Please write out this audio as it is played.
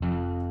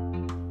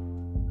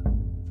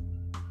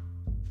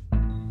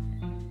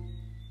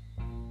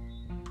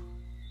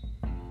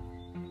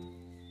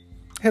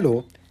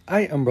Hello,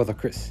 I am Brother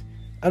Chris,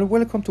 and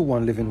welcome to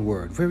One Living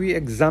Word, where we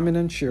examine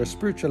and share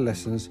spiritual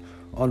lessons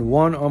on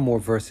one or more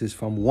verses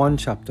from one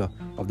chapter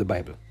of the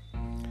Bible.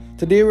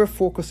 Today we're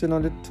focusing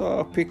on the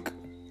topic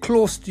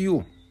close to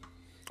you,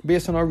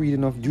 based on our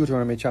reading of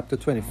Deuteronomy chapter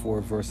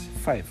 24, verse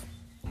 5.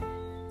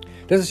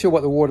 Let us hear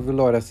what the word of the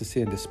Lord has to say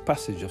in this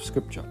passage of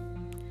scripture.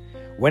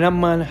 When a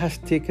man has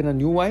taken a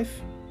new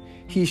wife,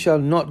 he shall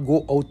not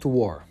go out to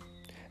war,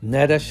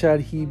 neither shall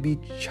he be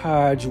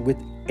charged with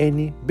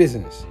any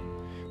business,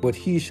 but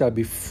he shall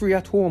be free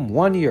at home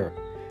 1 year,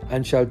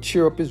 and shall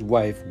cheer up his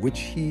wife which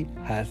he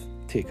hath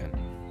taken.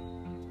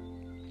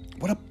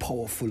 What a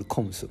powerful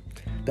counsel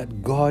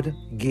that God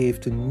gave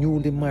to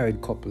newly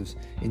married couples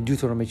in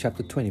Deuteronomy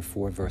chapter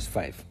 24, verse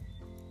 5.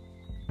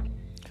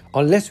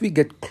 Unless we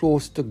get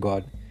close to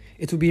God,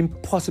 it will be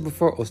impossible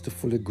for us to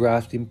fully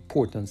grasp the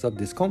importance of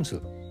this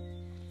counsel.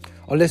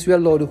 Unless we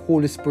allow the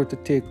Holy Spirit to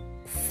take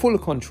full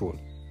control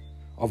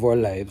of our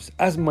lives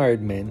as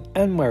married men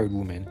and married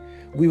women,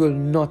 we will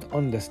not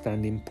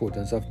understand the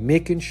importance of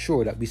making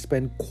sure that we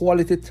spend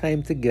quality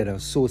time together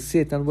so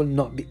Satan will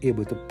not be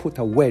able to put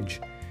a wedge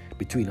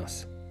between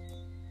us.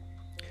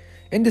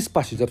 In this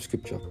passage of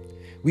scripture,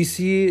 we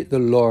see the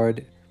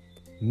Lord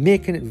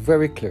making it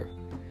very clear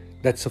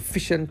that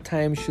sufficient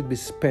time should be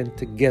spent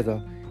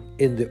together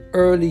in the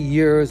early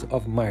years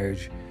of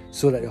marriage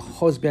so that the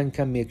husband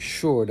can make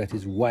sure that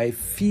his wife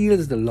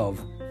feels the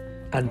love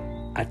and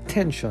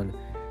attention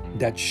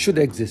that should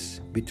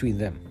exist between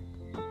them.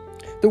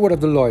 The word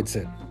of the Lord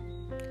said,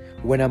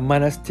 when a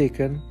man has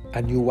taken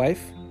a new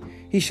wife,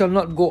 he shall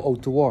not go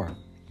out to war,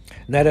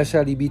 neither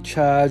shall he be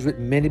charged with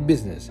many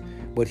business,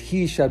 but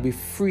he shall be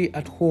free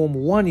at home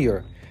 1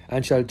 year,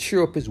 and shall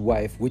cheer up his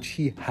wife which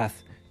he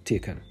hath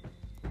taken.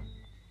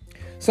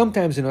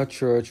 Sometimes in our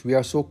church, we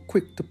are so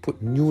quick to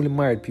put newly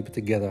married people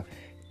together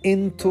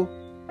into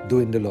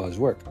doing the Lord's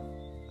work.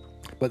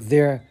 But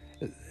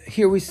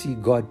here we see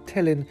God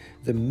telling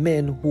the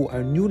men who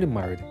are newly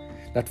married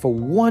that for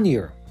 1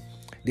 year,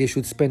 they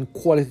should spend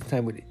quality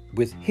time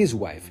with his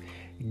wife,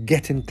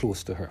 getting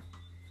close to her.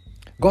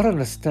 God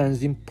understands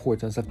the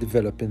importance of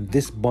developing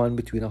this bond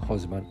between a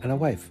husband and a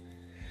wife.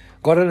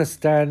 God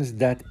understands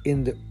that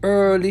in the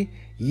early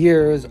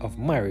years of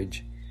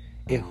marriage,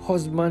 a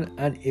husband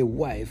and a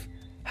wife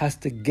has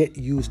to get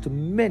used to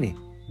many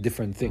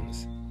different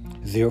things.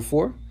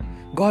 Therefore,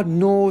 God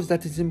knows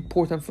that it's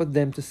important for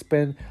them to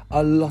spend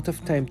a lot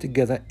of time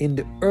together in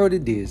the early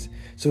days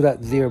so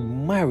that their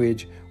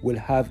marriage will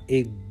have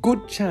a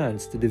good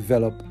chance to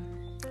develop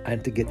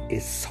and to get a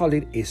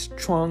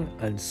strong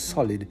and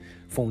solid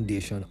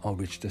foundation on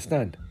which to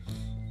stand.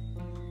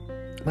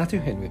 Matthew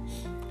Henry,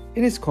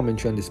 in his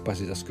commentary on this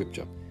passage of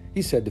scripture,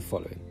 he said the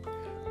following: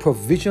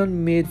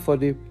 provision made for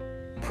the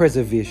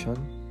preservation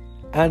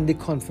and the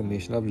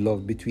confirmation of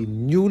love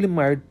between newly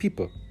married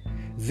people.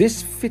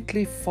 This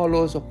fitly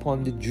follows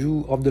upon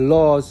the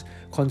laws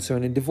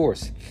concerning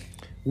divorce,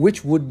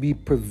 which would be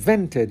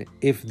prevented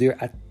if their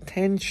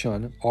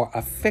attention or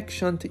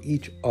affection to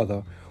each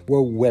other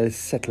were well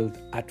settled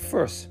at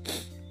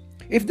first.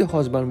 If the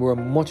husband were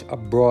much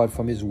abroad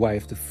from his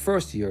wife the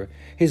first year,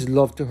 his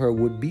love to her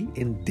would be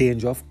in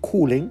danger of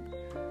cooling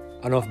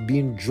and of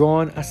being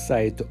drawn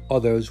aside to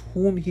others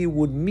whom he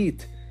would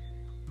meet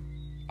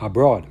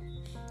abroad.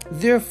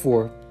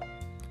 Therefore,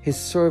 his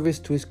service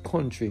to his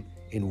country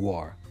in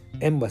war,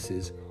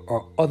 embassies,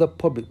 or other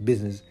public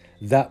business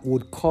that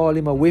would call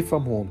him away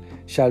from home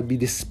shall be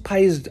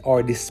despised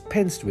or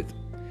dispensed with,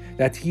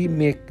 that he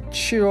may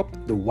cheer up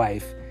the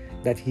wife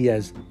that he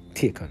has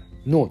taken.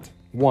 Note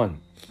 1.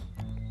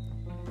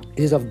 It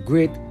is of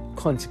great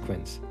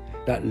consequence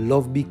that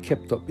love be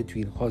kept up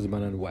between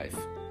husband and wife,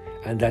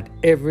 and that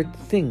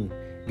everything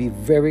be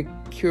very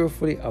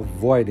carefully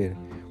avoided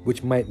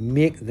which might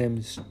make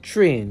them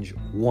strange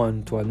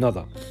one to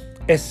another,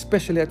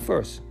 especially at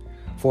first.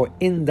 For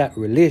in that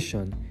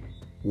relation,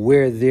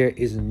 where there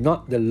is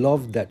not the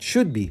love that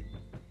should be,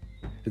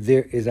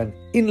 there is an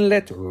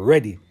inlet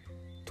ready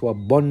to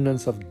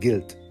abundance of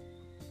guilt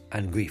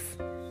and grief.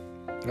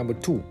 Number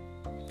 2,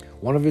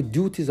 one of the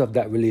duties of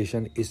that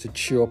relation is to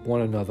cheer up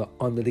one another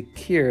under the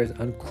cares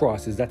and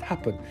crosses that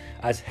happen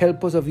as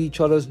helpers of each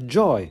other's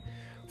joy,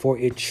 for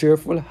a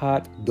cheerful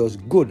heart does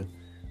good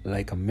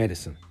like a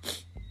medicine.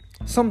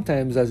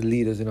 Sometimes as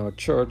leaders in our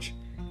church,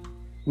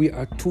 we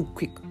are too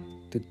quick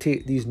to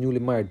take these newly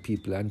married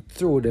people and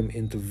throw them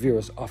into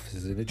various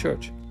offices in the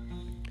church.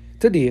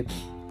 Today,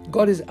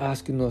 God is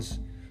asking us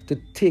to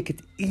take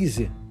it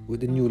easy with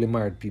the newly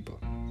married people.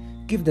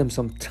 Give them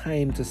some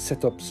time to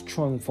set up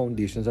strong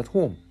foundations at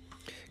home.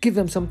 Give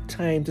them some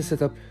time to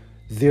set up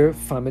their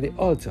family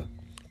altar.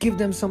 Give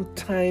them some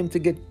time to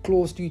get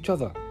close to each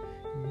other.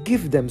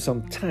 Give them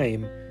some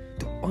time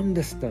to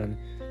understand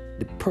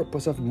the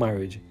purpose of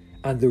marriage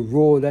and the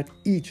role that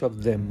each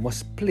of them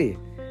must play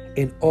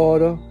in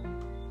order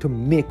to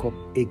make up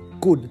a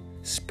good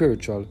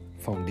spiritual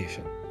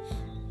foundation.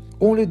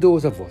 Only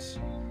those of us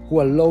who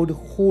allow the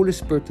Holy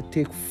Spirit to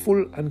take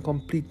full and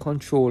complete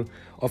control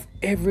of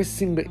every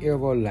single area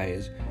of our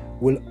lives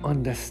will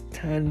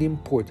understand the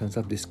importance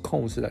of this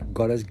counsel that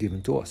God has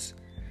given to us.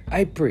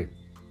 I pray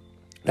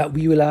that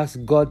we will ask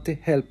God to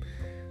help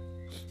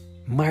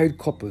married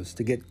couples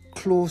to get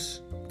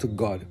close to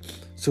God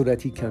so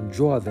that He can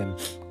draw them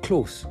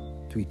close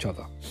to each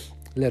other.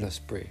 Let us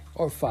pray.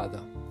 Our Father,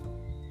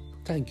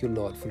 thank you,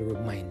 Lord, for the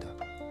reminder.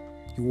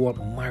 You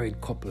want married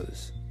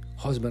couples,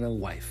 husband and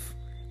wife,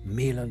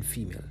 male and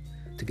female,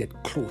 to get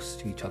close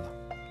to each other.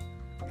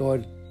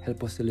 Lord,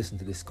 help us to listen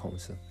to this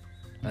counsel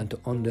and to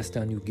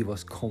understand you give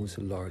us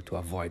counsel, Lord, to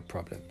avoid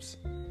problems.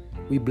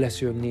 We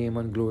bless your name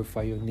and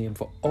glorify your name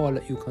for all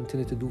that you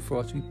continue to do for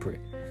us, we pray.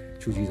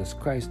 Through Jesus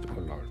Christ,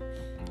 our Lord.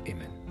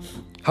 Amen.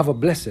 Have a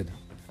blessed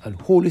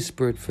and Holy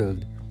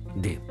Spirit-filled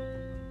day.